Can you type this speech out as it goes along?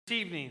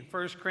Evening,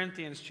 1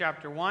 Corinthians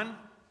chapter 1,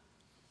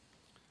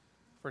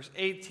 verse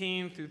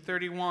 18 through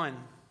 31.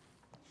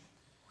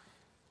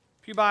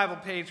 Pew Bible,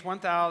 page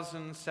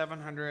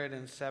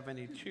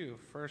 1772.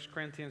 1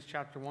 Corinthians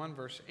chapter 1,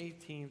 verse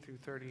 18 through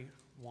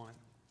 31.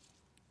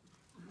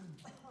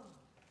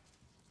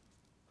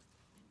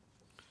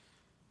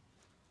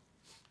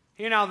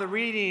 Hear now the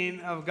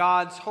reading of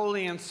God's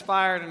holy,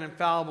 inspired, and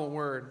infallible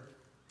word.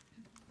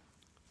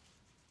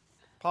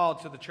 Paul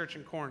to the church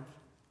in Corinth.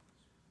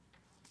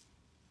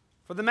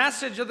 For the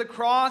message of the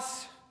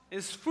cross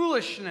is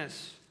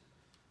foolishness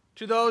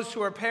to those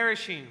who are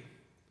perishing,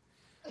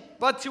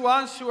 but to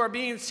us who are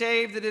being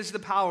saved it is the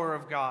power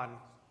of God.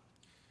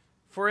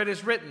 For it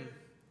is written,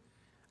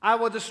 I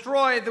will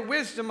destroy the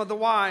wisdom of the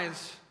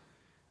wise,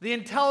 the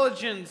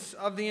intelligence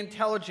of the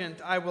intelligent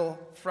I will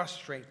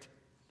frustrate.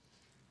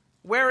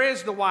 Where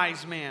is the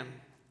wise man?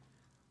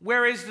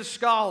 Where is the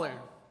scholar?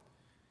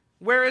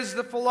 Where is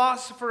the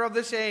philosopher of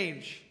this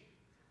age?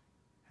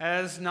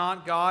 Has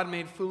not God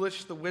made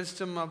foolish the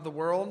wisdom of the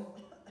world?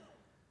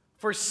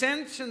 For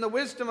since in the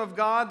wisdom of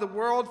God the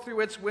world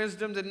through its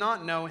wisdom did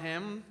not know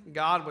him,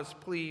 God was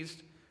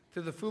pleased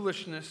through the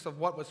foolishness of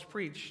what was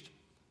preached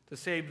to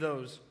save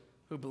those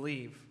who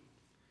believe.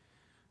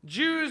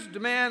 Jews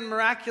demand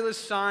miraculous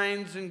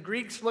signs and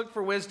Greeks look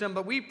for wisdom,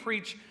 but we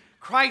preach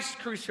Christ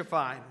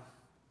crucified,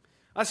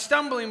 a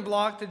stumbling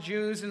block to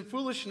Jews and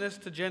foolishness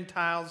to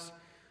Gentiles,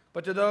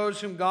 but to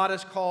those whom God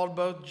has called,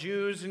 both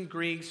Jews and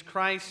Greeks,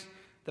 Christ,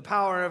 the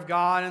power of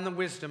God and the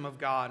wisdom of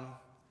God.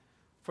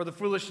 For the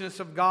foolishness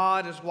of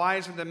God is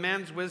wiser than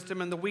man's wisdom,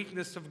 and the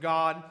weakness of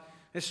God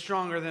is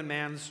stronger than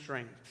man's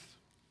strength.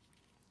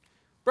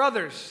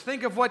 Brothers,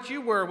 think of what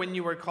you were when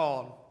you were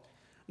called.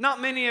 Not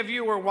many of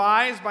you were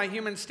wise by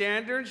human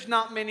standards.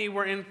 Not many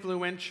were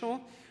influential.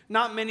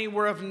 Not many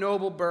were of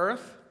noble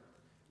birth.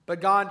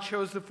 But God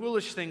chose the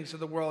foolish things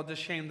of the world to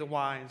shame the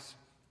wise.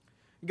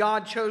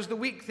 God chose the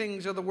weak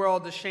things of the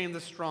world to shame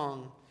the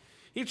strong.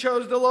 He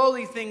chose the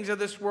lowly things of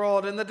this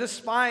world and the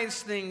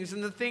despised things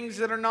and the things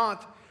that are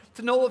not,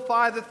 to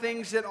nullify the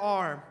things that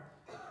are,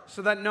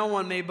 so that no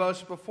one may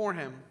boast before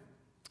him.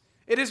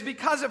 It is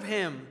because of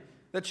him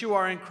that you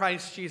are in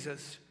Christ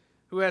Jesus,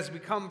 who has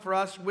become for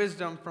us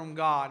wisdom from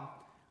God,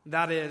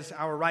 that is,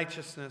 our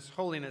righteousness,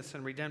 holiness,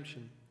 and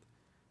redemption.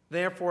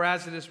 Therefore,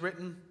 as it is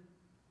written,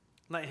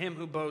 let him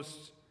who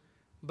boasts,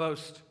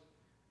 boast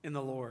in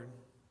the Lord.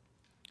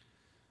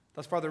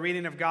 Thus far, the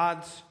reading of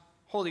God's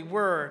holy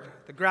word.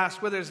 The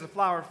grass withers, the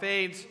flower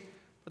fades,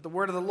 but the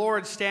word of the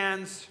Lord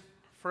stands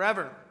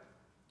forever.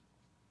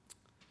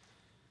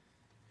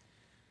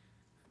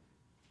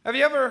 Have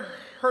you ever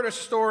heard a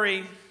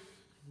story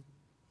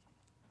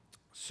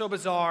so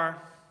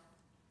bizarre,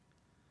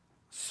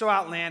 so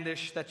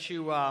outlandish that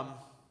you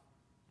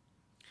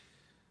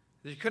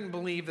couldn't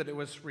believe that it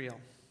was real?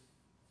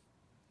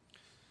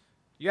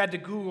 You had to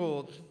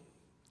Google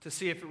to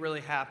see if it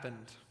really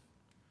happened.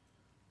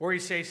 Or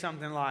you say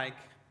something like,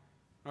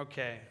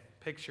 okay,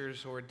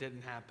 pictures or it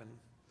didn't happen.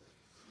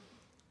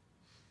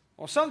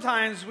 Well,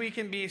 sometimes we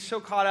can be so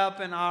caught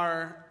up in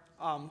our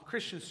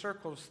Christian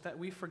circles that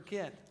we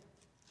forget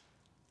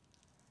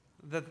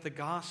that the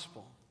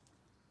gospel,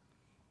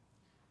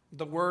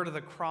 the word of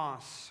the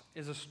cross,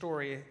 is a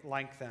story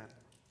like that.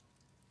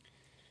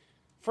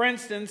 For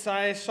instance,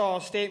 I saw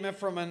a statement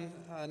from an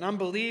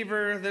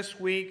unbeliever this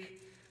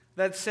week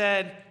that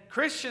said,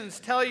 Christians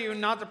tell you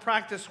not to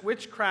practice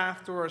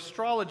witchcraft or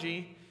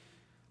astrology,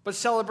 but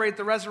celebrate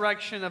the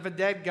resurrection of a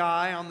dead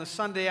guy on the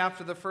Sunday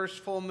after the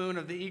first full moon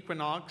of the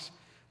equinox.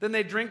 Then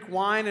they drink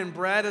wine and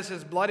bread as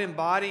his blood and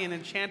body and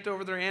enchant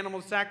over their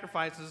animal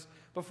sacrifices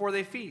before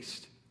they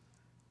feast.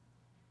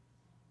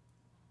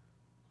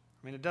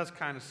 I mean, it does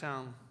kind of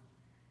sound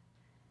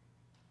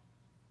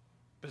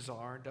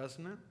bizarre,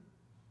 doesn't it?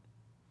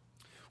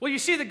 Well, you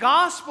see, the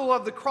gospel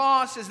of the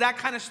cross is that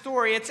kind of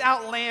story. It's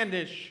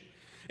outlandish.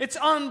 It's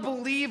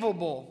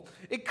unbelievable.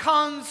 It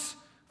comes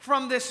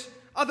from this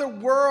other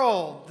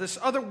world, this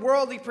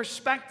otherworldly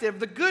perspective.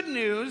 The good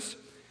news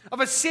of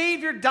a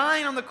Savior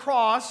dying on the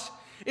cross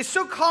is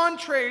so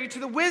contrary to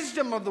the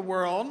wisdom of the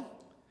world,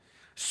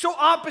 so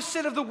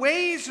opposite of the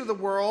ways of the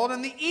world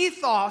and the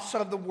ethos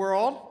of the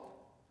world,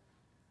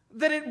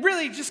 that it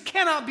really just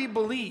cannot be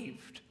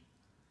believed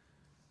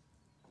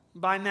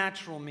by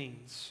natural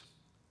means.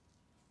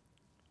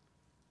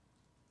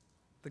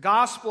 The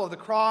gospel of the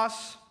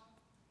cross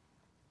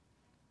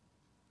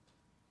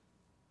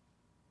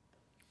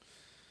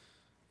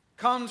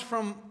comes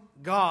from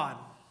God,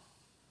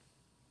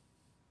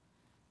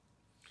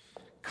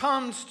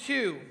 comes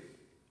to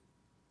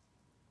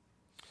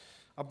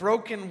a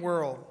broken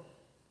world,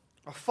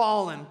 a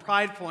fallen,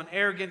 prideful, and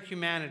arrogant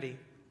humanity.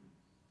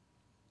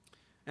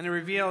 And it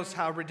reveals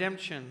how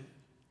redemption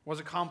was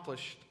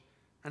accomplished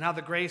and how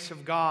the grace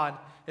of God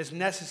is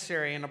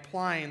necessary in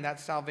applying that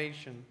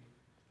salvation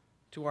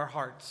to our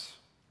hearts.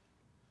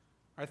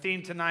 Our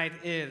theme tonight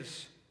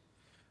is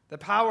the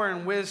power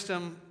and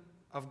wisdom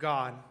of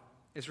God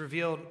is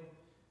revealed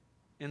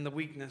in the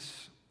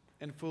weakness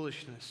and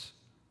foolishness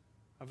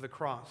of the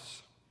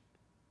cross.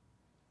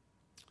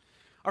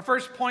 Our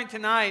first point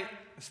tonight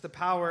is the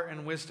power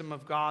and wisdom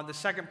of God. The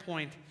second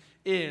point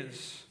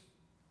is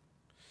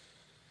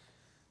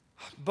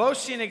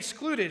boasting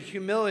excluded,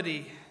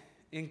 humility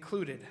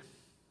included.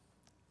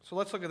 So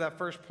let's look at that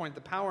first point.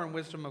 The power and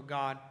wisdom of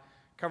God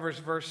covers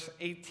verse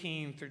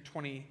 18 through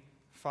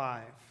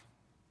 25.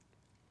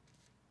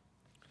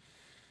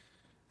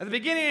 At the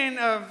beginning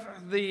of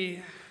the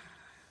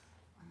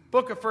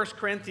book of 1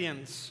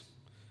 Corinthians,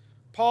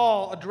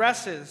 Paul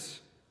addresses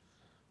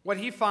what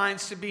he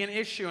finds to be an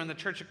issue in the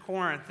church of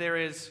Corinth. There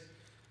is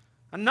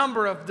a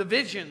number of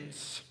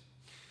divisions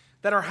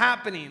that are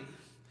happening.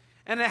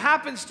 And it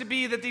happens to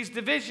be that these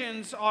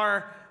divisions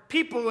are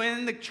people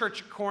in the church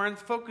of Corinth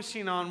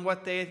focusing on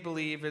what they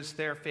believe is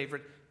their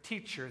favorite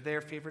teacher, their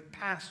favorite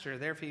pastor,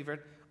 their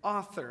favorite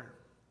author.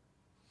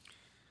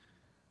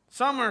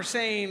 Some are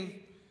saying,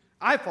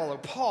 I follow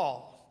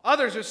Paul.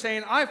 Others are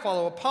saying, I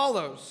follow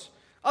Apollos.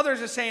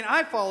 Others are saying,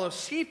 I follow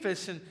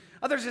Cephas. And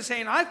others are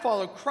saying, I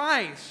follow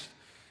Christ.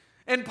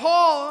 And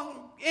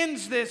Paul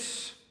ends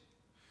this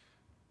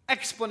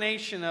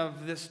explanation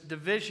of this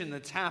division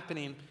that's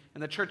happening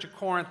in the church of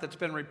Corinth that's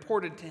been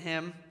reported to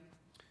him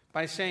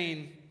by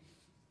saying,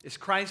 is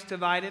Christ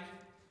divided?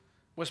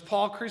 Was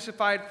Paul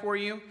crucified for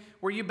you?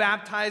 Were you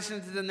baptized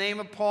into the name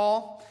of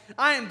Paul?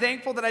 I am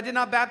thankful that I did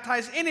not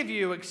baptize any of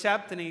you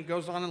except, and he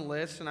goes on and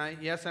lists, and I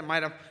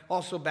might have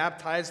also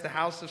baptized the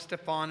house of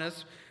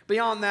Stephanas.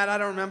 Beyond that, I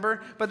don't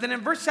remember. But then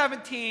in verse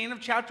 17 of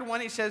chapter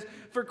 1, he says,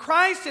 for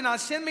Christ did not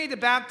send me to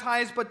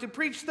baptize, but to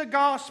preach the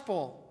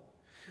gospel,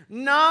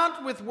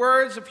 not with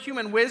words of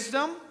human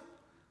wisdom,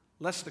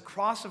 lest the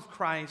cross of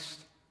Christ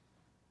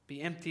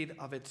be emptied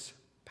of its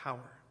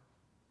power.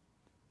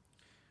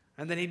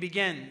 And then he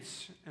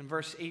begins in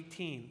verse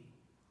 18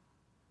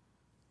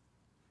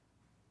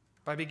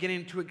 by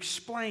beginning to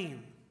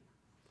explain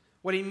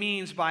what he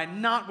means by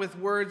not with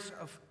words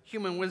of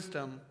human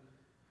wisdom.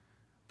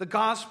 The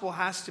gospel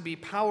has to be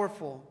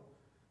powerful.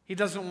 He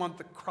doesn't want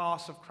the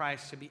cross of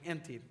Christ to be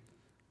emptied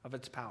of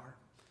its power.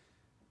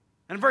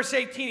 And in verse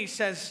 18 he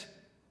says,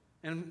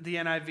 in the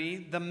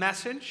NIV, the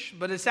message,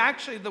 but it's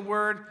actually the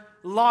word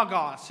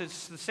logos.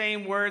 It's the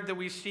same word that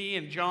we see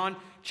in John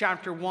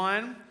chapter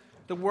 1.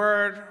 The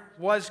word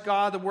was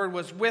God, the word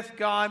was with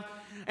God.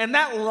 And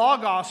that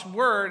logos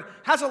word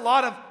has a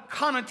lot of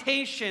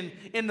connotation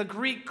in the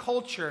Greek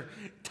culture,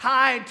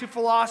 tied to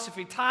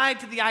philosophy, tied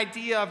to the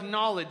idea of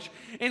knowledge.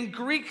 In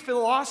Greek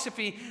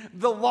philosophy,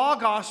 the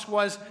logos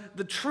was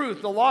the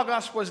truth. The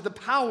logos was the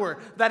power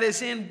that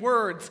is in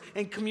words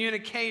and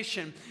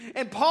communication.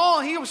 And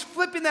Paul, he was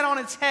flipping that on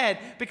its head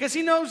because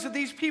he knows that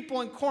these people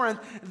in Corinth,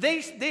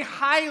 they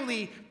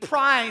highly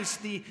prize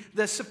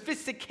the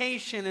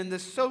sophistication and the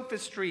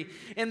sophistry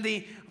and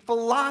the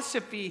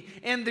philosophy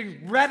and the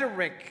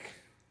rhetoric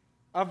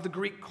of the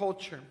Greek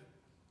culture.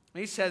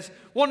 He says,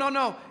 well,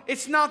 no,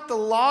 it's not the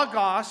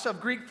logos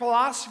of Greek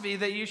philosophy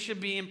that you should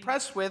be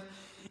impressed with.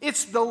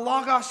 It's the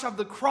logos of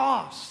the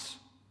cross,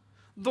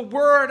 the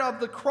word of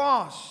the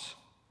cross.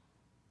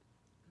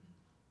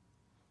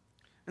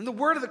 And the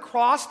word of the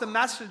cross, the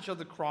message of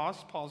the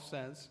cross, Paul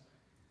says,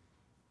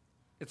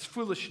 it's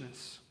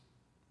foolishness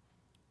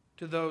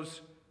to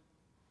those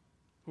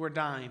who are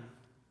dying.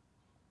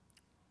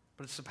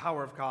 But it's the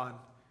power of God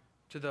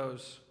to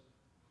those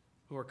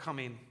who are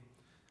coming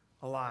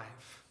alive.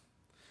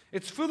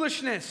 It's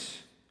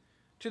foolishness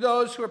to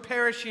those who are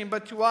perishing,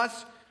 but to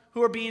us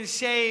who are being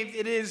saved,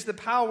 it is the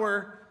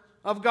power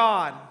of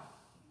God.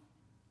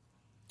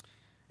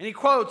 And he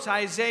quotes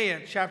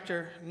Isaiah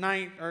chapter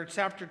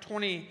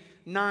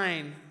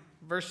 29,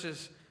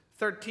 verses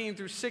 13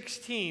 through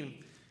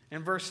 16,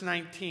 and verse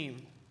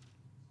 19.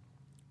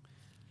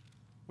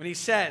 When he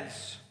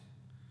says,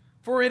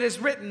 for it is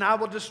written, I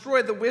will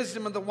destroy the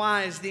wisdom of the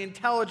wise, the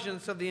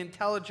intelligence of the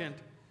intelligent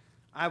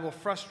I will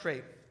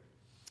frustrate.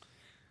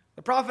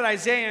 The prophet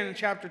Isaiah in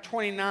chapter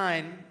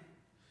 29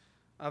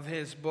 of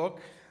his book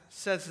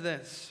says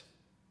this,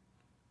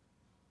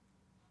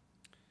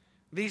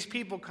 these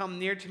people come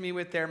near to me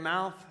with their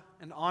mouth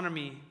and honor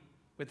me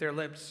with their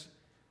lips,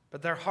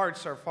 but their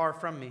hearts are far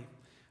from me.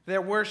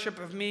 Their worship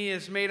of me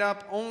is made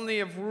up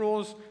only of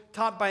rules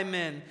taught by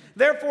men.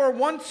 Therefore,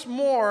 once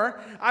more,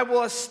 I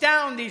will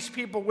astound these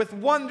people with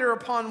wonder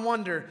upon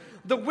wonder.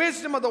 The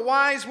wisdom of the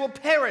wise will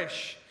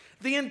perish.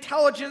 The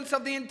intelligence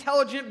of the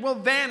intelligent will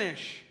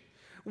vanish.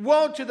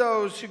 Woe to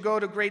those who go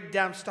to great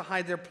depths to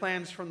hide their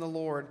plans from the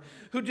Lord,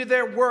 who do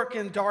their work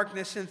in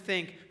darkness and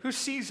think, who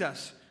sees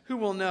us? Who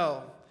will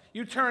know?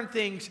 You turn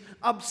things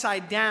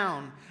upside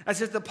down,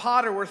 as if the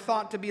potter were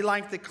thought to be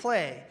like the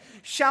clay.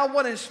 Shall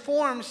what is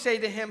formed say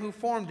to him who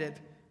formed it,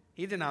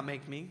 he did not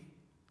make me?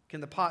 Can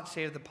the pot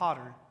say to the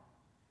potter,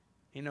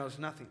 he knows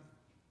nothing?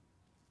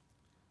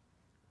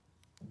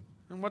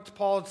 And what's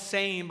Paul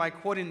saying by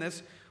quoting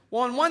this?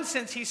 Well, in one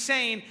sense, he's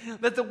saying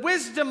that the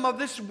wisdom of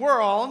this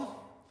world,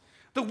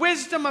 the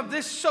wisdom of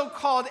this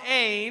so-called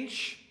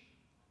age,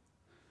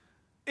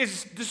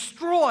 is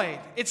destroyed.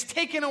 It's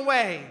taken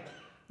away.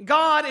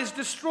 God is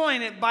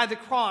destroying it by the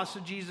cross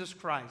of Jesus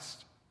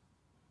Christ.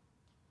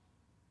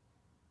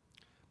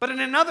 But in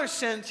another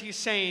sense, he's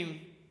saying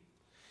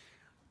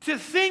To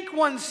think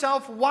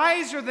oneself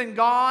wiser than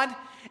God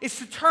is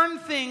to turn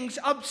things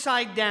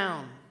upside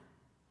down.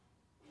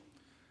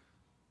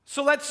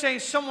 So let's say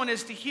someone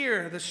is to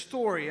hear the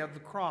story of the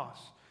cross,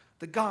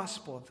 the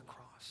gospel of the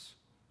cross,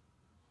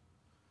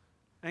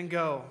 and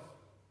go,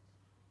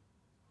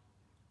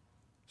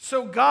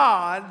 so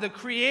God, the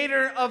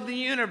creator of the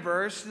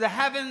universe, the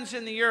heavens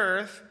and the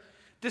earth,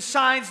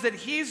 decides that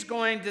he's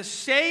going to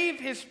save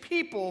his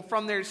people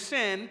from their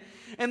sin.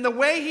 And the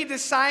way he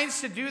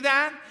decides to do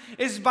that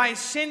is by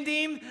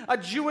sending a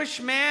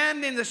Jewish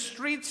man in the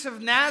streets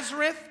of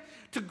Nazareth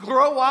to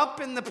grow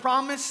up in the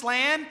promised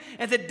land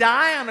and to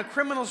die on a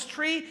criminal's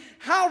tree.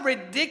 How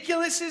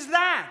ridiculous is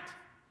that?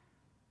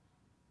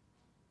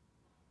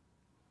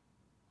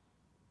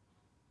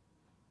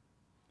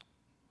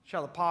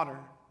 Shall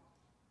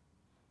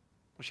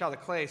the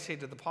clay say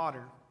to the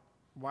potter,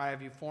 why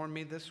have you formed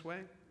me this way?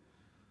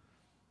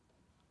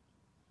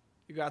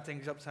 You got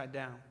things upside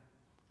down.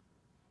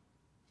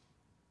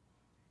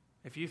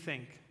 If you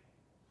think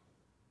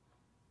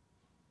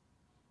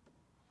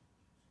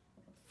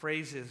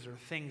phrases or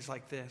things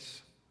like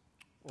this,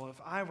 well,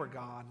 if I were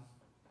God,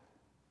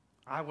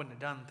 I wouldn't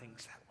have done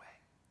things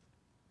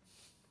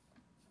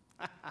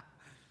that way.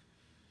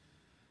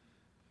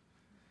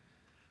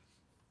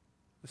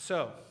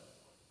 So,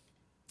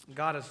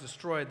 God has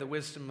destroyed the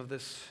wisdom of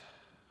this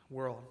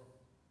world.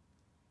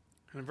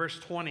 And in verse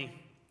 20,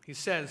 he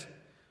says,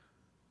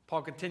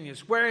 Paul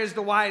continues, where is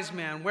the wise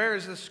man? Where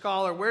is the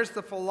scholar? Where's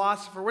the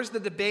philosopher? Where's the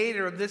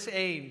debater of this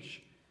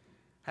age?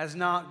 Has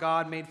not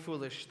God made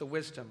foolish the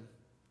wisdom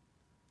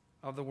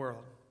of the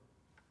world?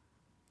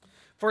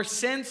 For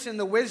since in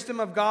the wisdom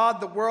of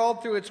God, the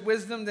world through its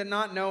wisdom did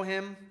not know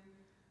him,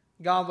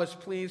 God was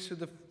pleased through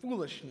the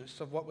foolishness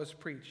of what was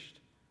preached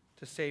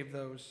to save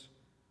those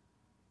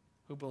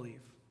who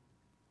believe.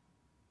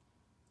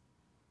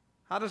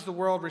 How does the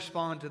world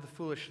respond to the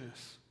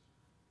foolishness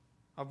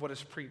of what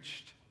is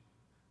preached?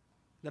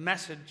 The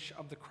message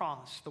of the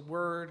cross, the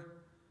word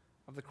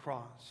of the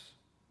cross.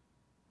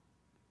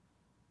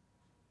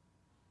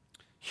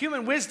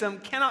 Human wisdom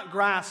cannot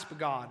grasp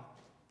God.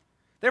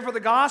 Therefore, the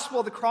gospel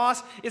of the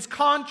cross is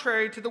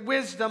contrary to the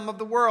wisdom of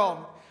the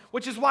world,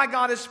 which is why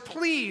God is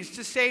pleased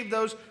to save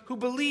those who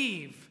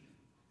believe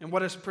in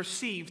what is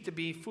perceived to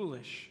be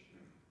foolish.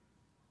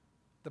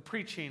 The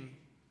preaching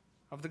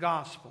of the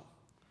gospel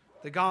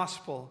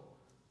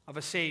of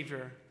a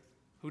Savior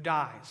who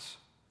dies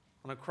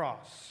on a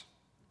cross.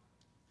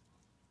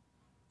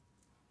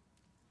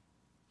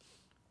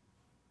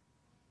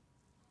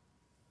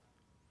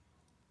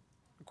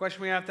 The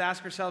question we have to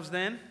ask ourselves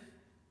then,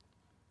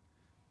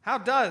 how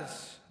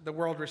does the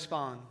world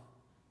respond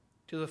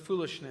to the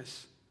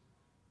foolishness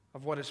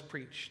of what is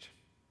preached?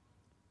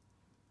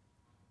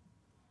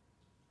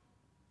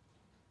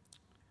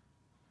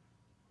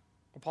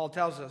 Well, Paul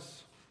tells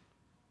us,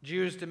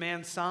 Jews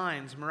demand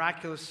signs,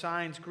 miraculous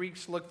signs.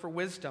 Greeks look for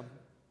wisdom.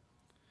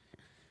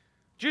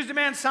 Jews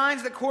demand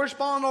signs that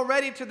correspond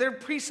already to their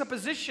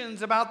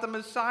presuppositions about the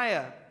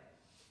Messiah.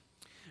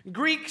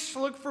 Greeks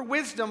look for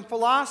wisdom,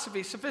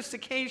 philosophy,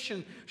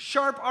 sophistication,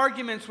 sharp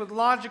arguments with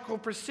logical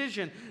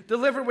precision,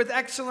 delivered with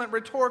excellent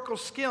rhetorical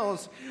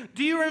skills.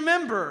 Do you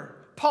remember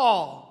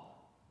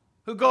Paul,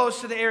 who goes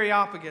to the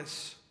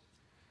Areopagus?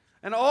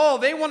 And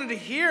they wanted to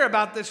hear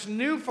about this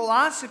new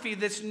philosophy,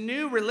 this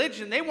new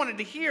religion. They wanted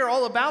to hear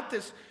all about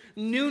this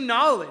new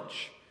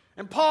knowledge.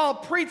 And Paul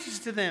preaches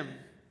to them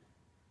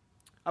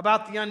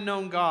about the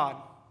unknown God.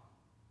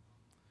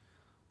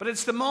 But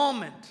it's the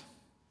moment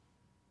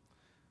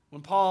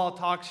when Paul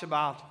talks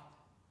about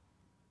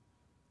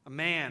a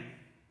man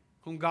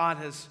whom God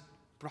has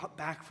brought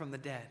back from the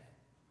dead,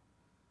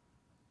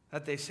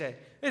 that they say,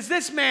 is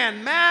this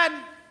man mad?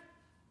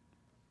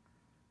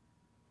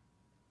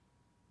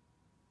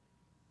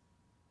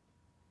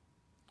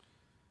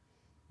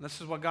 This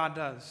is what God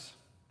does.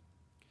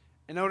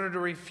 In order to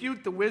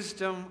refute the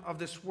wisdom of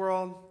this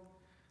world,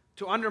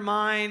 to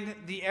undermine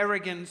the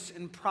arrogance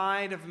and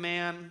pride of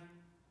man,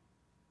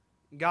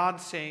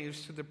 God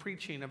saves through the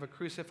preaching of a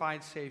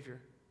crucified Savior,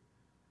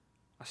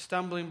 a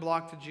stumbling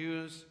block to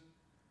Jews,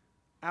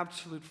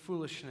 absolute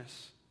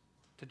foolishness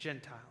to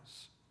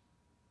Gentiles.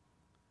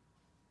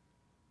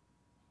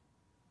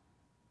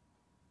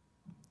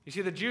 You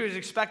see, the Jews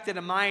expected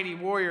a mighty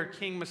warrior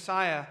king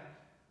Messiah,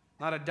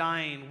 not a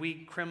dying,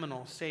 weak,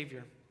 criminal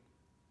Savior.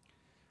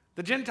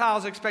 The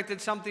Gentiles expected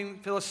something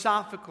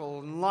philosophical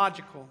and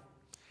logical,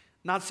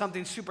 not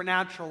something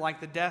supernatural like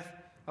the death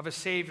of a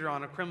Savior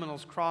on a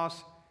criminal's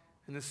cross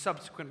and the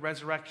subsequent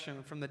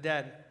resurrection from the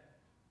dead.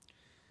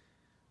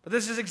 But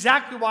this is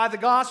exactly why the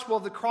gospel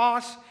of the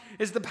cross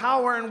is the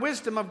power and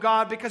wisdom of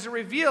God, because it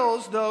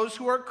reveals those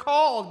who are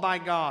called by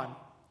God.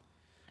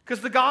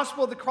 Because the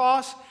gospel of the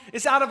cross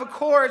is out of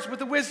accord with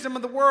the wisdom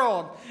of the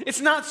world. It's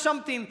not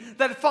something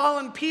that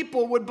fallen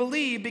people would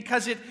believe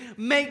because it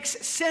makes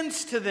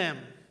sense to them.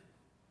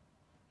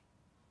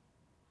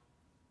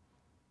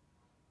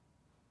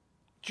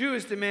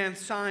 Jews demand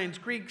signs,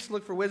 Greeks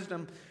look for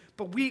wisdom,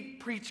 but we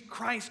preach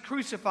Christ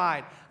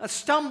crucified, a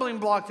stumbling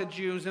block to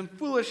Jews and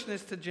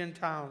foolishness to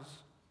Gentiles.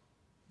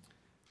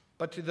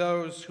 But to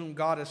those whom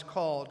God has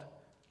called,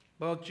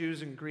 both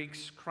Jews and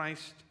Greeks,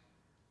 Christ,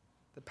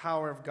 the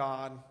power of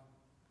God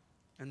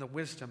and the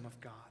wisdom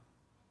of God.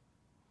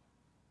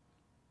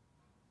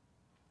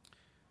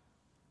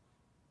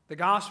 The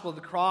gospel of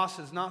the cross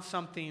is not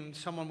something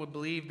someone would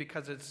believe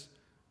because it's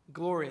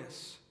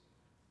glorious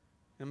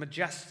and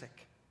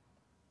majestic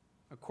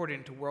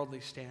according to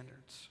worldly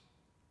standards.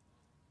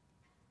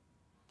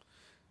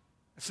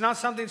 It's not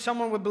something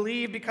someone would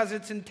believe because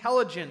it's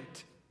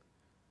intelligent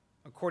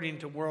according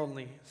to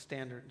worldly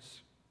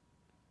standards.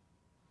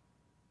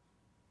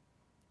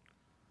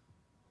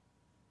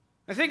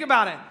 Now think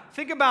about it.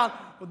 Think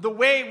about the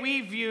way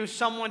we view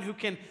someone who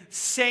can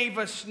save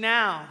us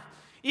now.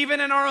 Even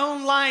in our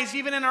own lives,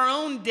 even in our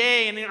own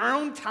day and in our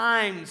own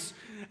times,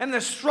 and the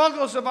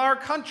struggles of our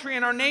country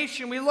and our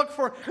nation, we look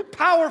for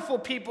powerful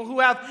people who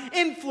have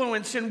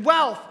influence and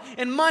wealth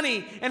and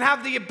money and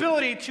have the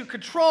ability to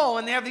control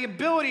and they have the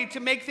ability to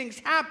make things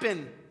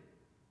happen.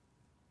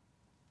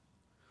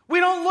 We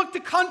don't look to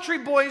country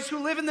boys who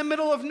live in the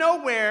middle of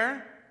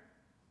nowhere.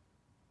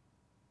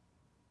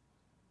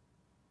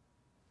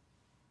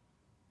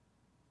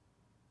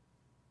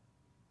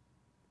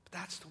 But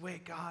that's the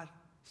way God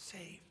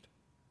saved.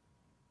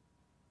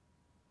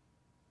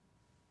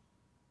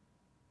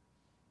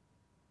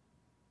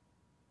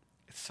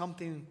 It's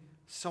something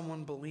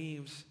someone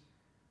believes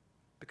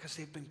because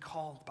they've been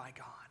called by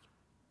God.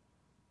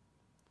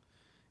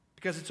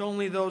 Because it's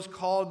only those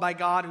called by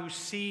God who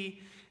see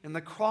in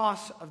the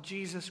cross of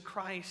Jesus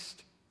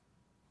Christ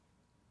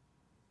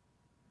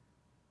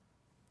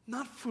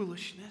not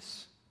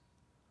foolishness,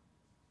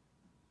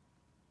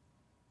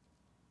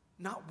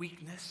 not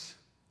weakness,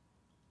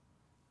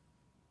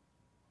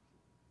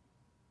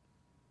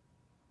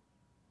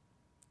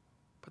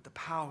 but the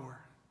power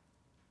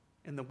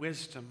and the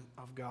wisdom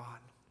of God.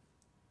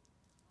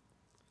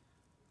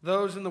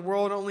 Those in the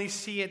world only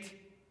see it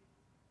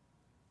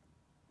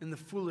in the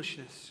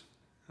foolishness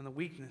and the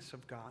weakness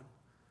of God.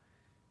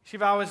 See,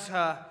 if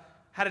I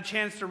had a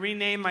chance to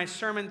rename my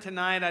sermon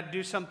tonight, I'd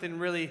do something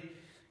really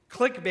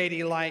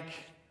clickbaity like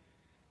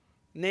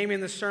naming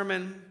the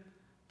sermon,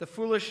 The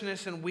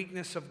Foolishness and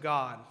Weakness of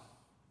God.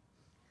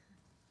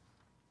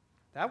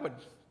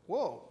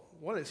 Whoa,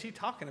 what is he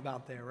talking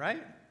about there,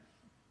 right?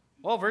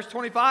 Well, verse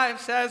 25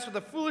 says, "For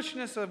the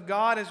foolishness of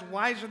God is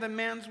wiser than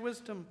man's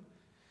wisdom,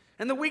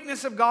 and the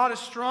weakness of God is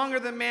stronger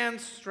than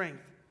man's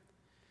strength."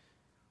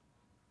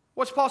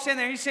 What's Paul saying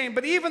there? He's saying,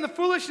 but even the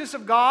foolishness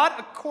of God,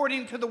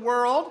 according to the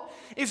world,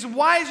 is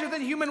wiser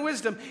than human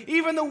wisdom.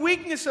 Even the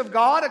weakness of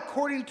God,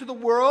 according to the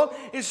world,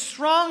 is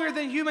stronger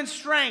than human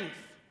strength.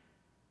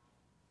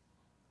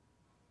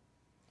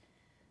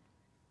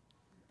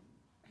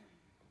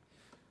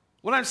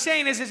 What I'm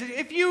saying is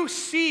if you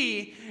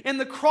see in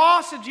the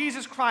cross of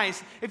Jesus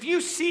Christ, if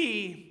you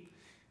see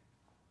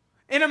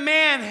in a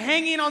man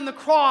hanging on the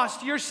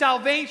cross your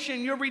salvation,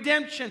 your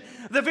redemption,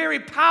 the very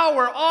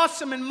power,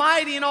 awesome and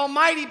mighty and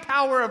almighty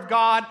power of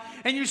God,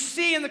 and you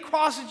see in the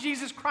cross of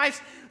Jesus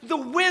Christ the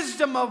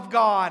wisdom of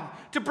God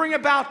to bring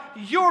about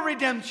your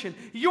redemption,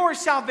 your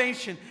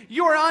salvation,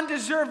 your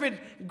undeserved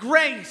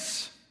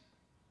grace,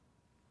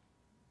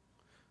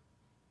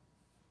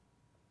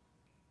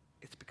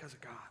 it's because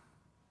of God.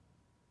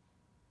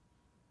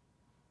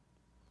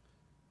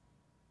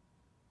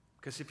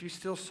 Because if you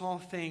still saw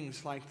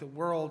things like the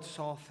world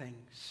saw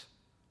things,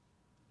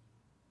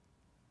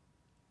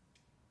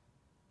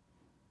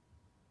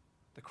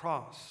 the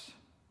cross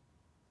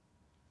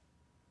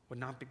would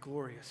not be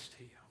glorious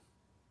to you.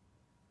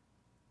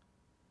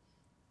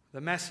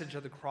 The message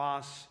of the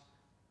cross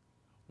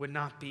would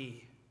not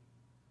be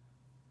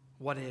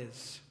what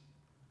is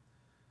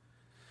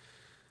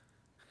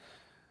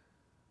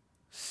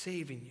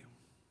saving you.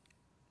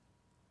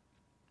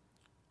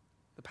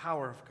 The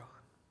power of God.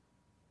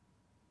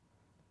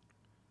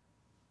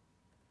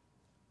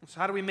 So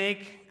how do we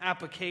make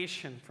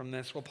application from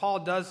this? Well,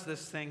 Paul does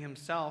this thing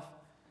himself.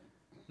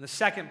 And the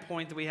second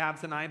point that we have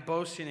tonight,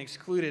 boasting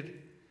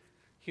excluded,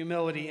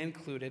 humility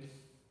included.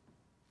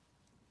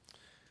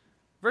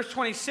 Verse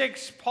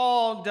 26,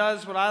 Paul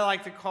does what I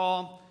like to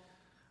call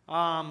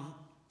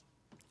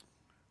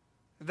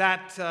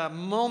that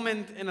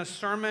moment in a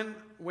sermon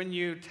when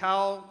you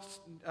tell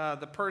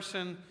the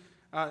person,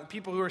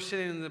 people who are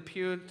sitting in the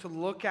pew, to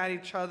look at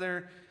each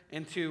other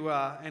and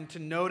to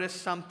notice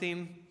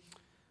something.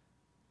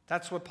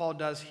 That's what Paul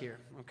does here,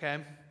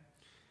 okay?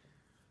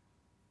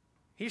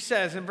 He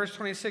says in verse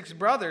 26,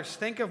 "Brothers,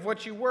 think of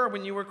what you were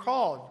when you were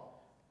called.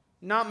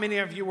 Not many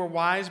of you were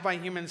wise by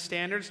human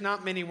standards.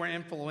 Not many were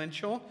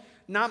influential.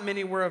 Not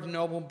many were of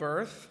noble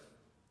birth."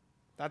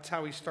 That's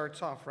how he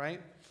starts off,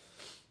 right?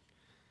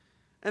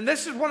 And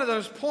this is one of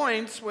those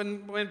points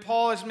when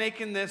Paul is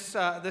making this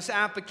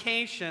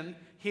application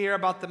here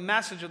about the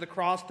message of the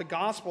cross, the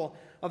gospel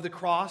of the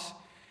cross.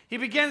 He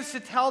begins to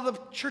tell the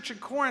church in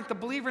Corinth, the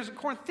believers in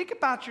Corinth, think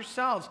about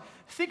yourselves.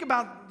 Think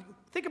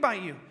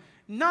about you.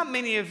 Not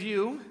many of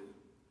you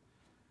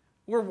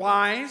were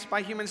wise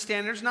by human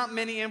standards. Not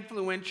many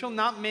influential.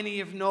 Not many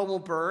of noble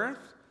birth.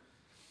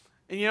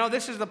 And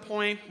this is the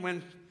point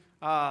when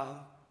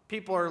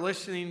people are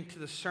listening to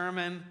the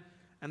sermon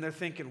and they're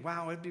thinking,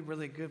 wow, it'd be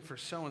really good for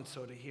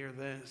so-and-so to hear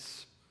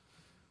this.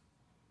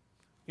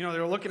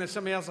 They're looking at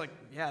somebody else like,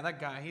 yeah,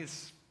 that guy,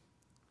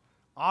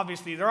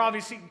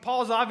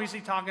 Paul's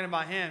obviously talking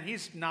about him.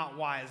 He's not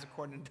wise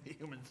according to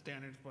human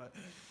standards, but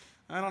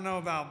I don't know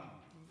about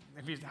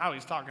how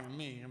he's talking to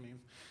me.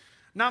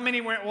 Not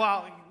many,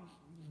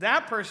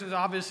 that person's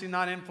obviously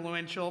not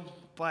influential,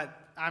 but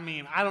I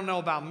don't know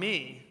about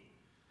me.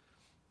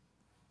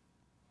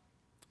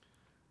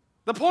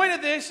 The point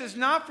of this is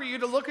not for you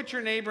to look at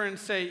your neighbor and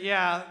say,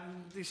 yeah,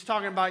 he's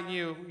talking about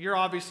you. You're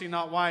obviously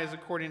not wise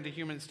according to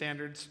human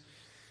standards.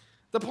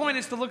 The point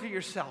is to look at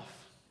yourself.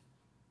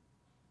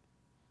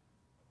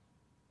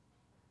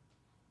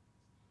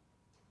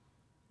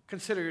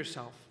 Consider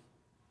yourself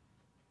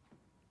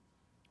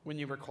when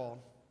you were called.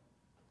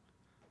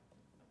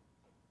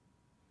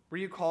 Were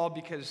you called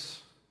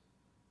because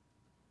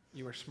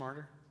you were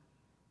smarter?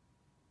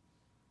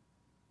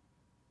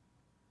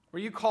 Were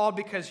you called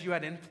because you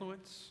had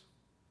influence?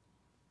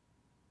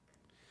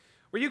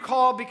 Were you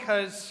called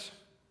because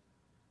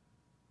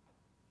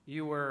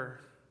you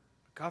were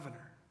a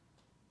governor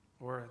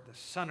or the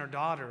son or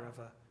daughter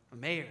of a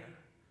mayor,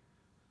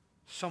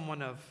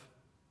 someone of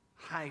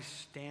high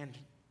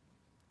standing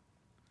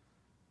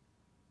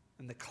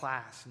in the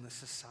class, in the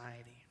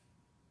society?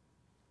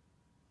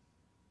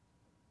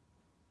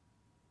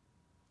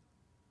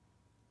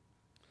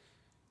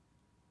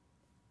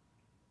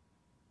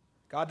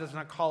 God does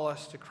not call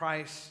us to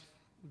Christ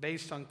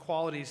based on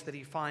qualities that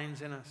he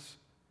finds in us.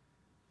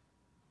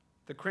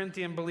 The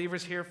Corinthian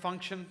believers here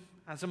function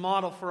as a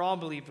model for all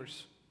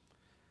believers.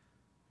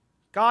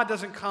 God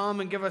doesn't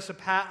come and give us a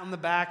pat on the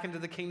back into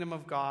the kingdom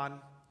of God.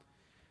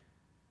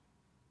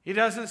 He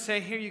doesn't say,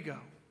 here you go.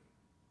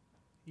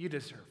 You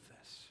deserve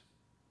this.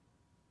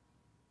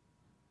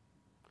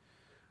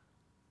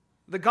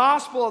 The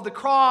gospel of the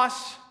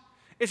cross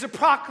is a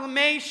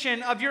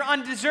proclamation of your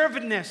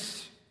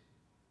undeservedness.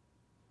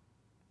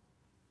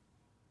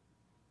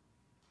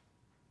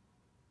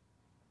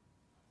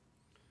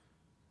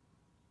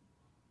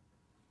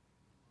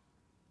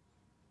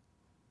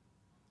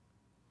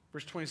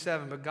 Verse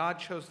 27, but God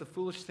chose the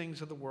foolish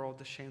things of the world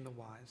to shame the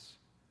wise.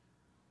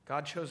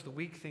 God chose the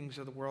weak things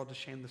of the world to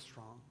shame the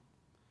strong.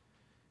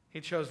 He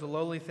chose the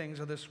lowly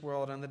things of this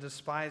world and the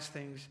despised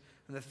things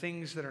and the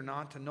things that are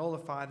not to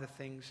nullify the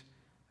things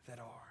that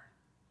are.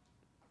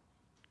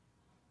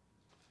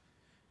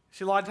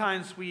 See, a lot of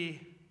times we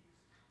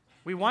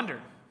wonder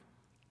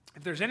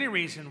if there's any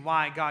reason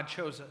why God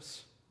chose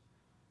us.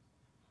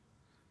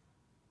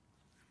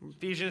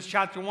 Ephesians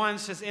chapter 1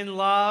 says, in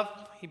love,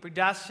 he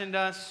predestined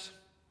us.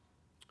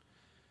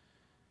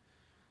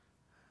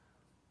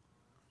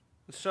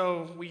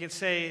 So we can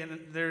say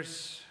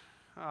there's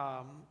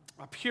a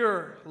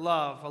pure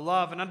love,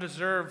 an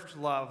undeserved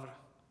love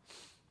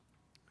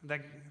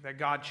that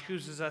God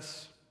chooses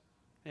us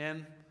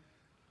in.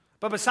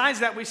 But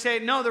besides that, we say,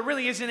 no, there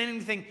really isn't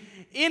anything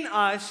in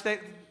us that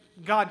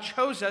God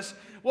chose us.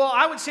 Well,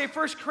 I would say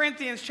 1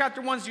 Corinthians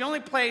chapter 1 is the only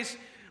place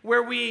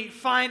where we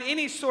find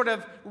any sort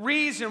of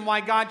reason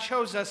why God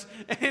chose us.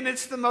 And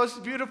it's the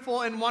most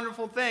beautiful and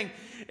wonderful thing.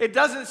 It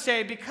doesn't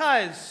say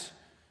because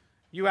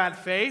you had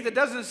faith. It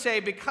doesn't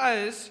say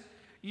because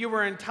you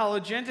were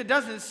intelligent. It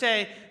doesn't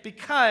say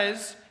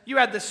because you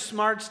had the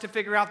smarts to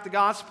figure out the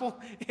gospel.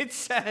 It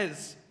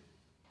says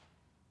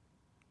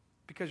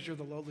because you're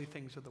the lowly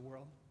things of the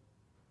world.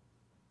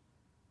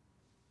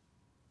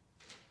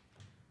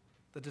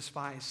 The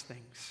despised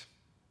things.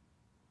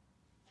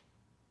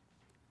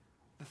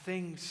 The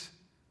things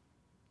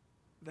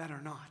that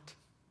are not.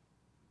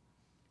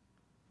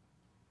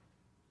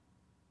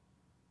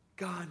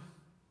 God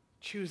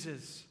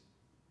chooses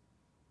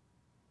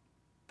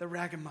the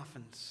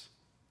ragamuffins.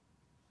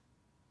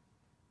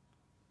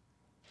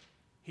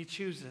 He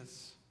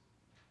chooses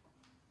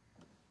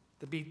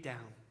the beat down,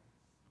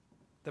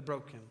 the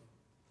broken,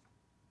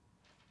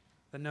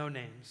 the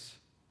no-names,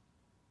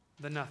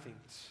 the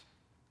nothings,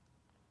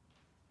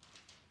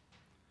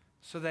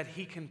 so that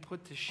he can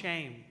put to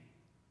shame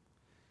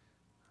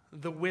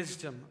the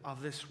wisdom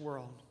of this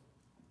world.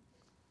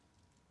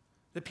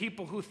 The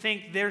people who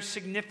think they're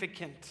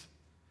significant,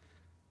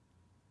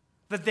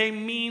 that they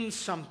mean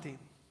something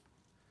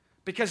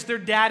because their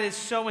dad is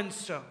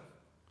so-and-so,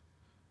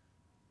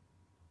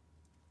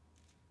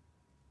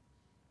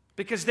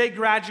 because they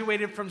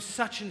graduated from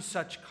such and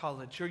such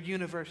college or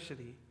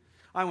university.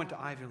 I went to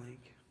Ivy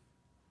League.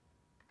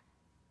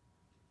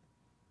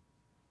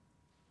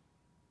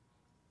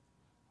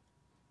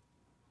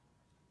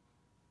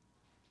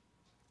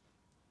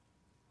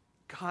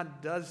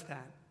 God does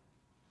that.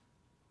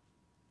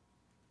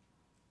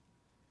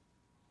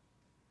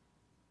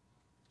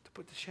 To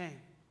put to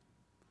shame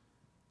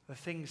the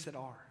things that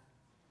are.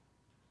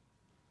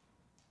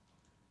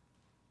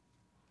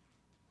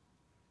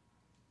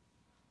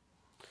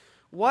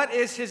 What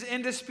is his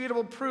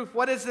indisputable proof?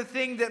 What is the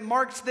thing that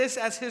marks this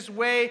as his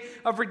way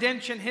of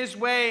redemption, his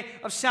way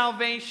of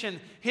salvation,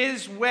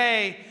 his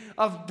way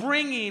of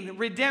bringing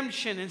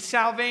redemption and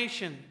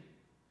salvation?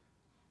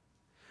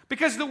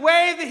 Because the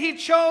way that he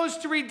chose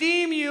to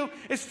redeem you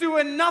is through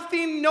a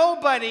nothing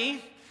nobody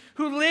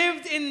who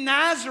lived in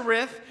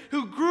Nazareth,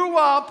 who grew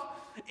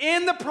up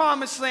in the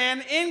promised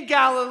land in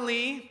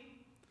Galilee,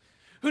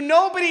 who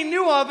nobody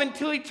knew of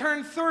until he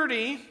turned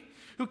 30,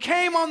 who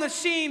came on the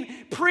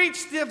scene,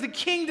 preached of the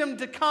kingdom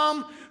to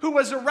come, who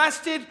was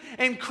arrested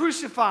and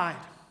crucified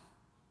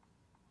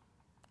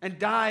and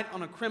died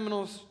on a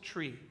criminal's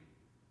tree.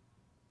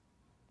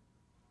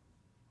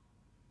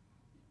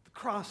 The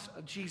cross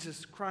of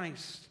Jesus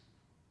Christ.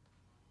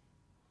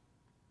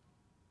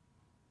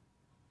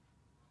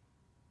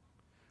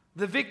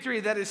 The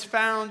victory that is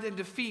found in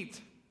defeat,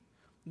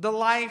 the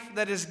life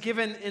that is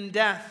given in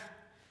death,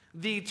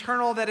 the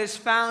eternal that is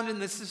found in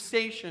the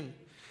cessation,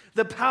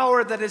 the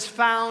power that is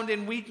found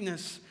in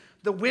weakness,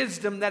 the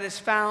wisdom that is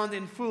found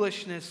in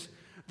foolishness,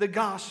 the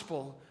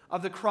gospel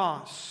of the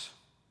cross.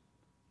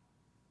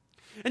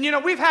 And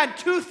we've had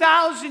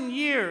 2,000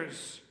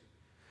 years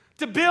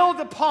to build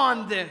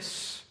upon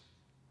this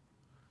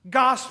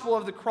gospel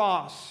of the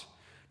cross,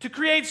 to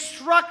create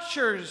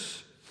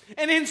structures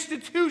and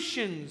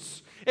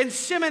institutions and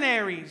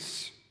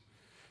seminaries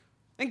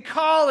and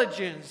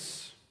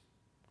colleges.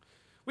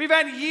 We've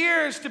had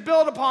years to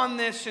build upon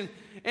this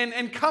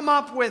and come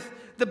up with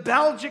the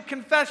Belgic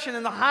Confession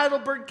and the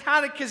Heidelberg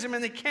Catechism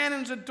and the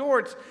Canons of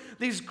Dort,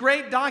 these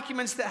great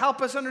documents that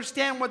help us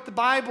understand what the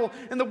Bible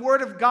and the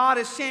Word of God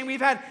is saying. We've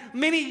had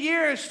many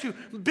years to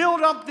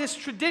build up this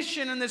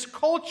tradition and this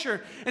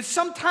culture, and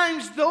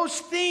sometimes those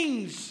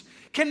things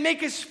can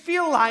make us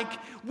feel like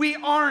we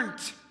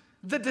aren't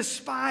the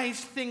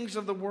despised things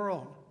of the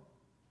world,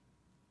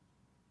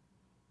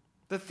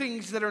 the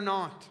things that are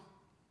not,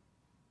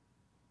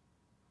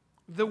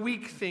 the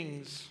weak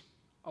things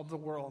of the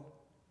world.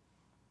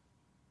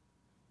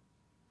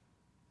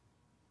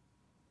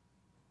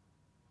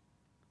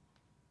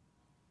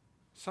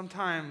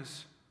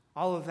 Sometimes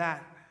all of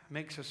that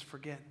makes us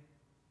forget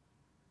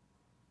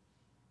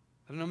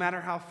that no matter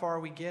how far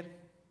we get,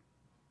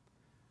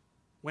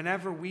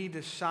 whenever we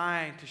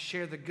decide to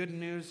share the good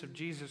news of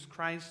Jesus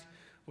Christ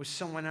with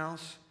someone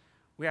else,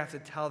 we have to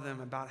tell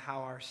them about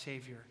how our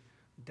Savior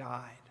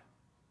died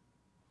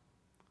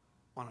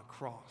on a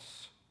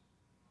cross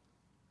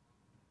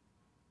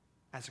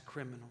as a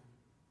criminal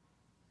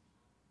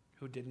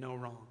who did no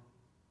wrong.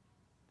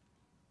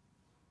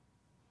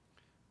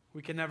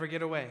 We can never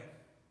get away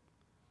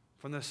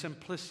from the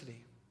simplicity,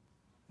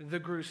 the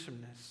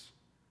gruesomeness,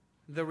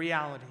 the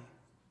reality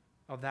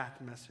of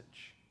that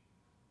message.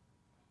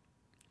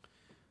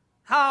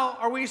 How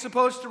are we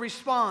supposed to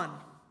respond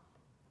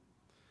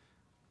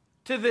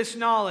to this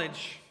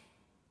knowledge?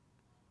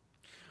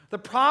 The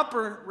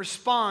proper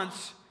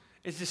response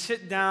is to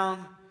sit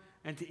down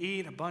and to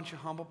eat a bunch of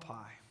humble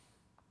pie.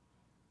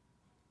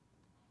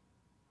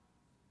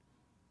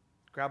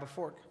 Grab a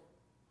fork.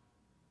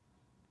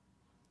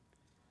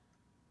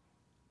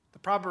 The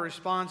proper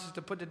response is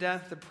to put to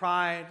death the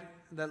pride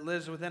that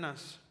lives within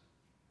us.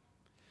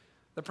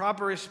 The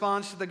proper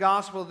response to the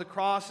gospel of the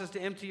cross is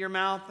to empty your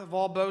mouth of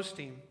all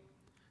boasting,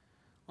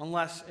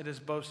 unless it is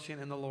boasting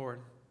in the Lord.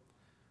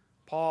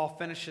 Paul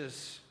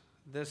finishes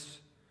this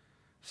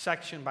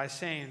section by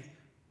saying,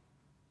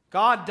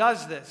 God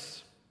does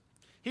this.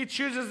 He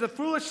chooses the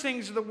foolish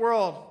things of the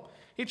world.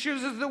 He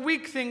chooses the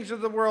weak things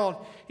of the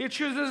world. He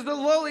chooses the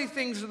lowly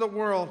things of the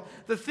world,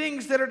 the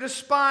things that are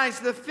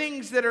despised, the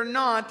things that are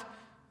not,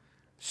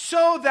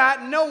 so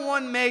that no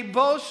one may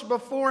boast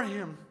before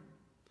him.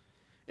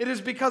 It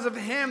is because of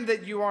him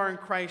that you are in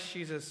Christ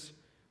Jesus,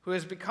 who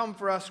has become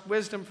for us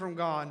wisdom from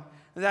God,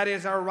 and that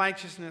is our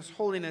righteousness,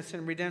 holiness,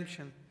 and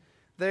redemption.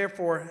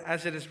 Therefore,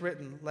 as it is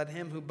written, let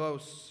him who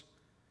boasts,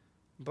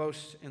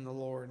 boast in the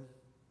Lord.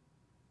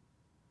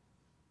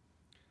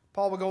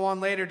 Paul will go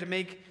on later to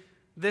make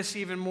this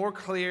even more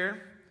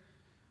clear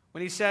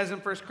when he says in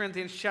 1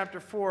 Corinthians chapter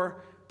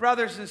 4,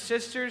 brothers and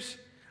sisters,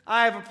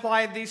 I have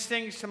applied these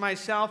things to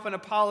myself and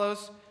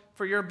Apollos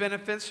for your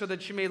benefit, so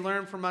that you may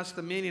learn from us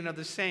the meaning of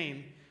the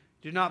saying.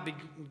 Do not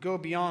go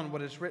beyond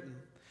what is written.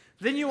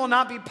 Then you will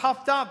not be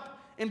puffed up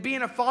in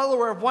being a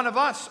follower of one of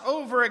us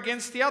over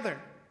against the other.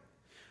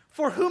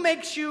 For who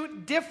makes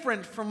you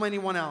different from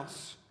anyone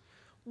else?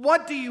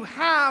 What do you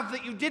have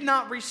that you did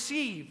not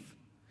receive?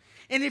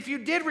 And if you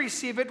did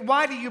receive it,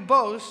 why do you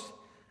boast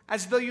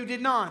as though you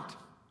did not?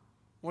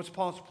 What's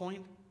Paul's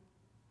point?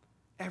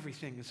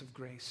 Everything is of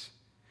grace.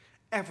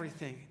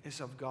 Everything is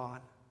of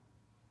God.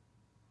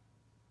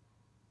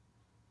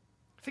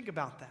 Think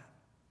about that.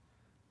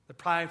 The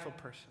prideful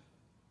person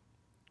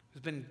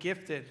who's been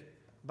gifted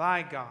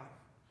by God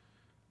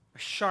a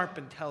sharp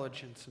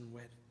intelligence and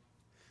wit,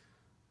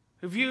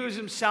 who views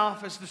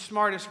himself as the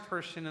smartest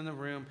person in the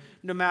room,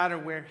 no matter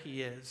where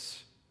he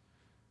is,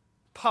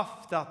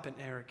 puffed up in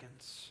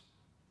arrogance,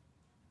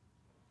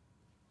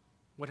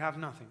 would have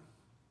nothing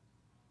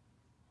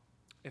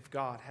if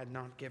God had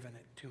not given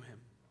it to him.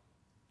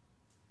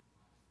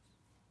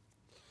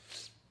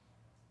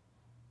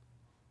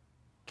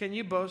 Can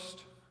you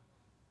boast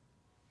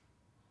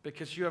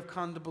because you have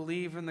come to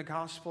believe in the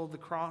gospel of the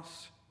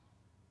cross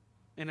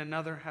and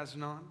another has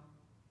not?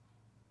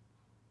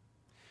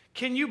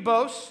 Can you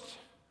boast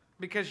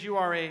because you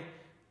are a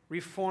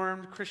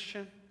Reformed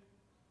Christian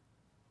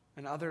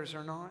and others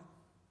are not?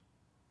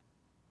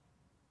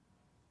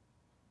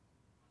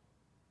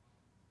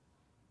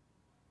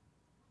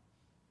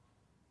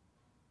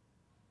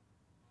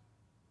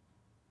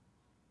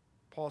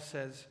 Paul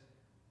says,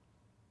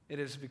 it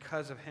is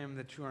because of him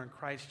that you are in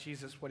Christ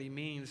Jesus. What he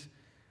means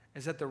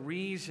is that the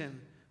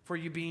reason for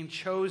you being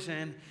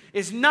chosen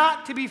is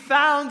not to be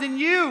found in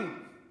you.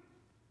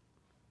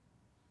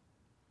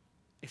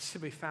 It's to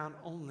be found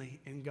only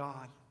in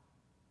God.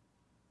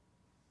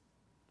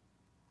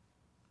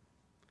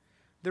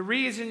 The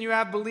reason you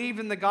have believed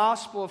in the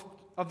gospel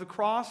of the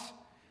cross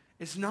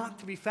is not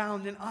to be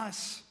found in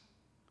us.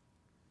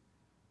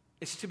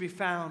 It's to be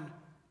found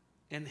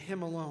in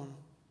him alone.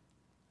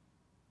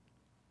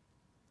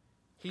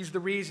 He's the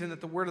reason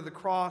that the word of the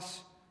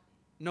cross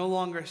no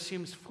longer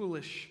seems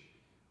foolish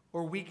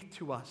or weak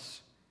to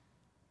us,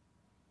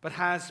 but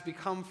has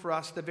become for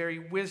us the very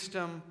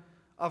wisdom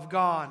of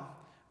God.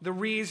 The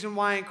reason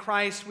why in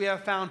Christ we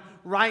have found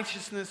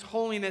righteousness,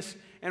 holiness,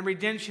 and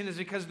redemption is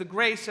because the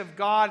grace of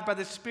God by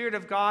the Spirit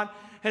of God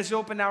has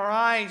opened our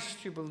eyes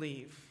to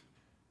believe,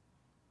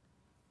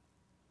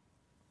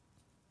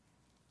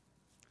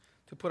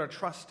 to put our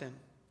trust in.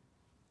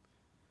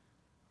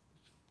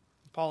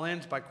 Paul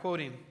ends by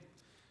quoting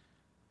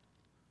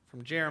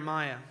from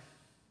Jeremiah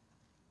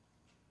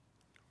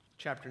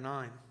chapter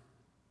 9.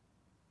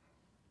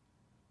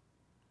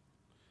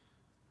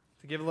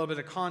 To give a little bit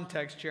of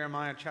context,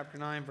 Jeremiah chapter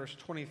 9, verse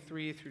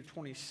 23 through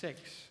 26.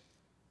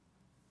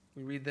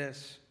 We read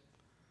this.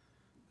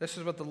 This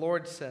is what the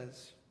Lord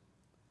says.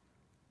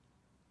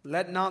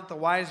 Let not the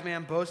wise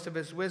man boast of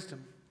his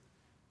wisdom,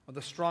 or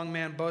the strong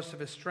man boast of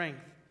his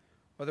strength,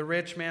 or the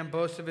rich man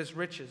boast of his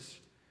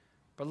riches.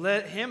 But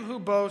let him who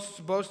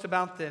boasts boast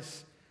about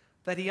this,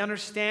 that he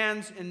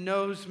understands and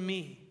knows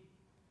me,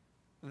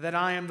 that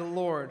I am the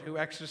Lord who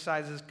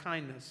exercises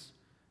kindness,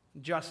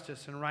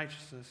 justice, and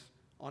righteousness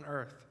on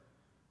earth.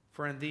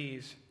 For in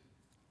these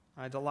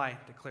I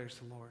delight, declares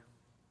the Lord.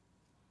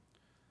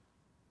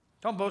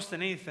 Don't boast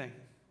in anything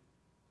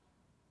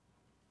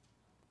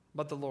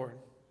but the Lord.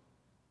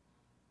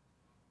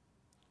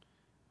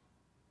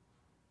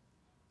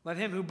 Let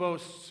him who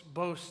boasts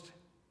boast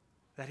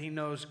that he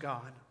knows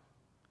God.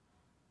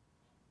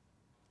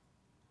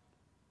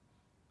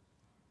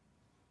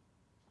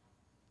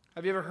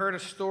 Have you ever heard a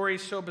story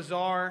so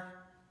bizarre,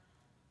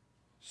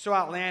 so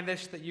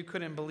outlandish that you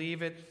couldn't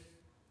believe it?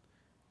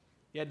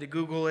 You had to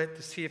Google it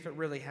to see if it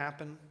really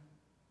happened.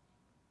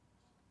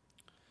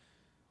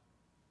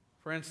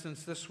 For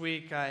instance, this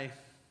week I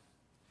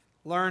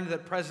learned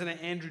that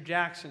President Andrew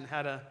Jackson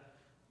had a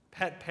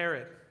pet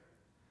parrot.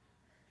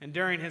 And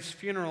during his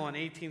funeral in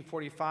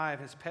 1845,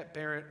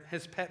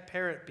 his pet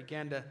parrot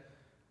began to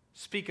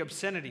speak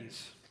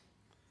obscenities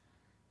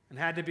and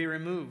had to be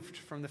removed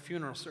from the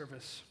funeral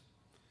service.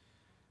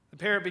 The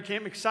parrot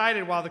became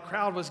excited while the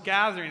crowd was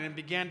gathering and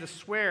began to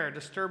swear,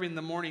 disturbing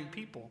the mourning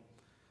people.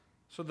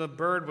 So the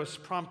bird was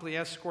promptly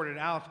escorted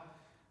out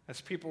as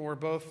people were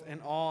both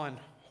in awe and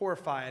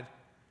horrified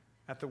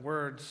at the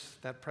words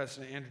that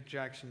President Andrew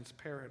Jackson's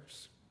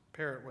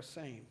parrot was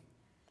saying.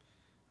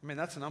 I mean,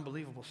 that's an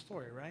unbelievable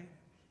story, right?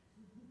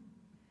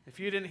 If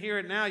you didn't hear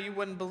it now, you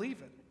wouldn't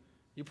believe it.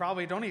 You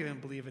probably don't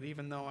even believe it,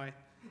 even though I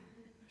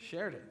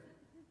shared it.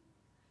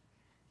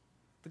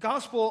 The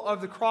gospel of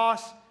the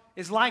cross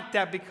is like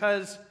that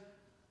because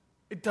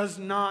it does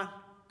not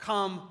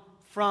come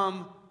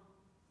from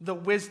the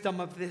wisdom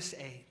of this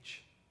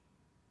age.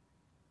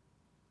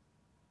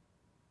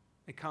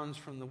 It comes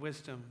from the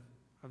wisdom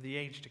of the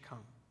age to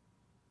come.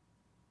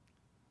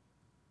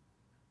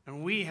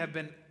 And we have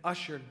been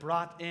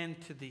brought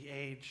into the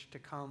age to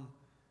come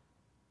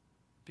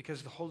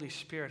because the Holy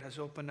Spirit has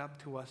opened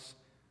up to us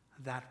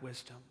that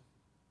wisdom.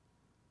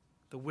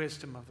 The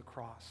wisdom of the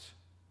cross.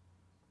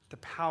 The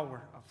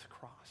power of the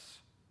cross.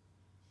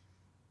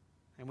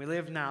 And we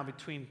live now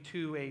between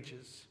two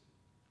ages.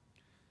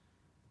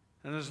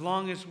 And as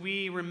long as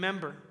we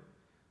remember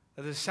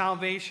that the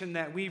salvation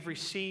that we've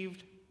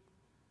received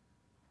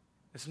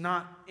is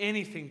not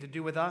anything to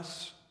do with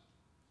us,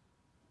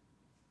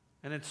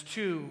 and it's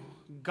to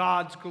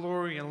God's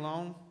glory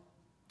alone,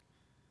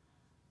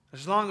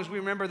 as long as we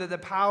remember that the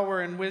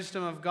power and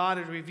wisdom of God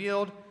is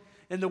revealed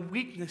in the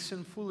weakness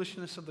and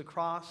foolishness of the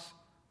cross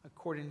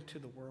according to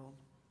the world,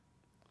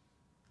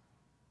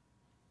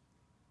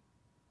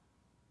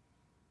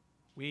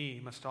 we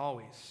must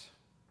always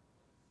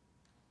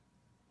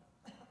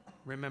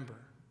remember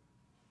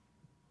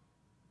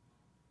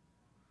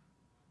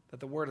that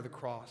the word of the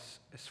cross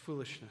is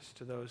foolishness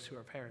to those who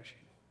are perishing.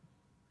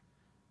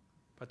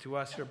 But to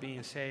us who are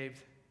being saved,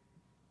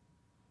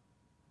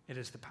 it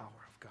is the power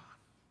of God.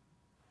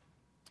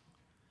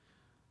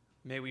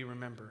 May we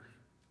remember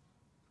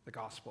the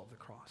gospel of the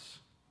cross.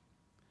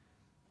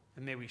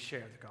 And may we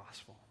share the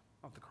gospel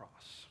of the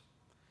cross.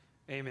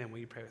 Amen. Will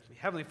you pray with me?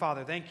 Heavenly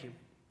Father, thank you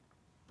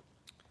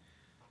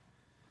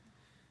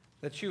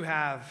that you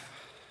have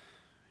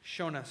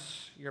shown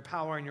us your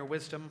power and your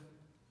wisdom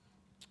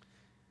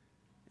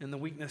in the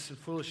weakness and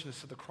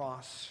foolishness of the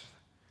cross.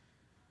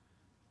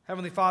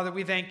 Heavenly Father,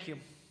 we thank you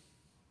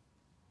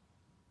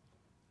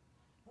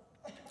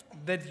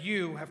that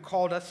you have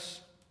called us.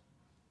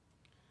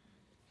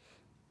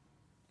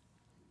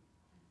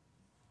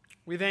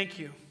 We thank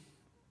you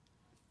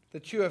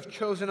that you have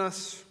chosen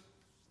us.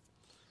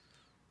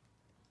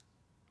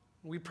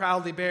 We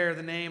proudly bear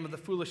the name of the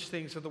foolish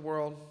things of the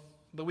world,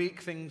 the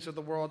weak things of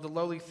the world, the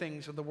lowly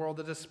things of the world,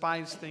 the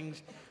despised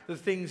things, the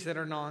things that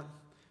are not,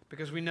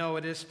 because we know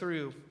it is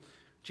through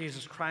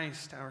Jesus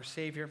Christ, our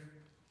Savior,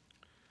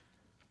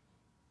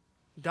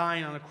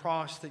 dying on a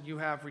cross that you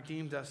have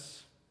redeemed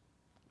us,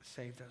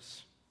 saved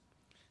us.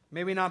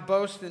 May we not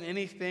boast in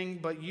anything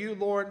but you,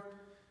 Lord.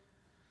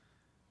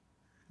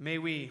 May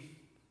we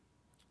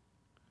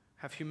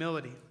have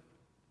humility.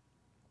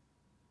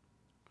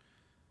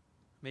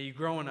 May you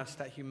grow in us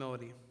that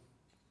humility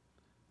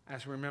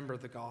as we remember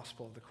the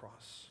gospel of the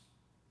cross.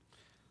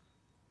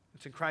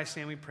 It's in Christ's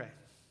name we pray.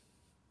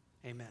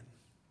 Amen.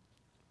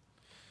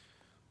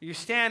 Will you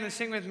stand and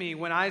sing with me,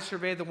 When I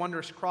Survey the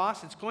Wondrous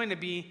Cross? It's going to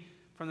be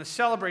from the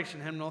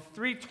Celebration Hymnal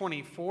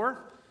 324.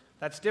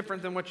 That's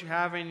different than what you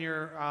have in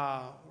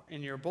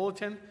your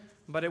bulletin,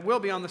 but it will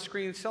be on the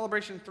screen.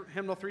 Celebration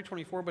Hymnal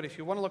 324, but if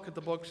you want to look at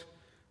the books,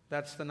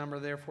 that's the number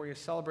there for you.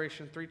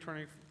 Celebration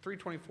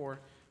 324,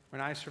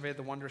 When I Survey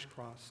the Wondrous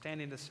Cross.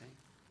 Standing to sing.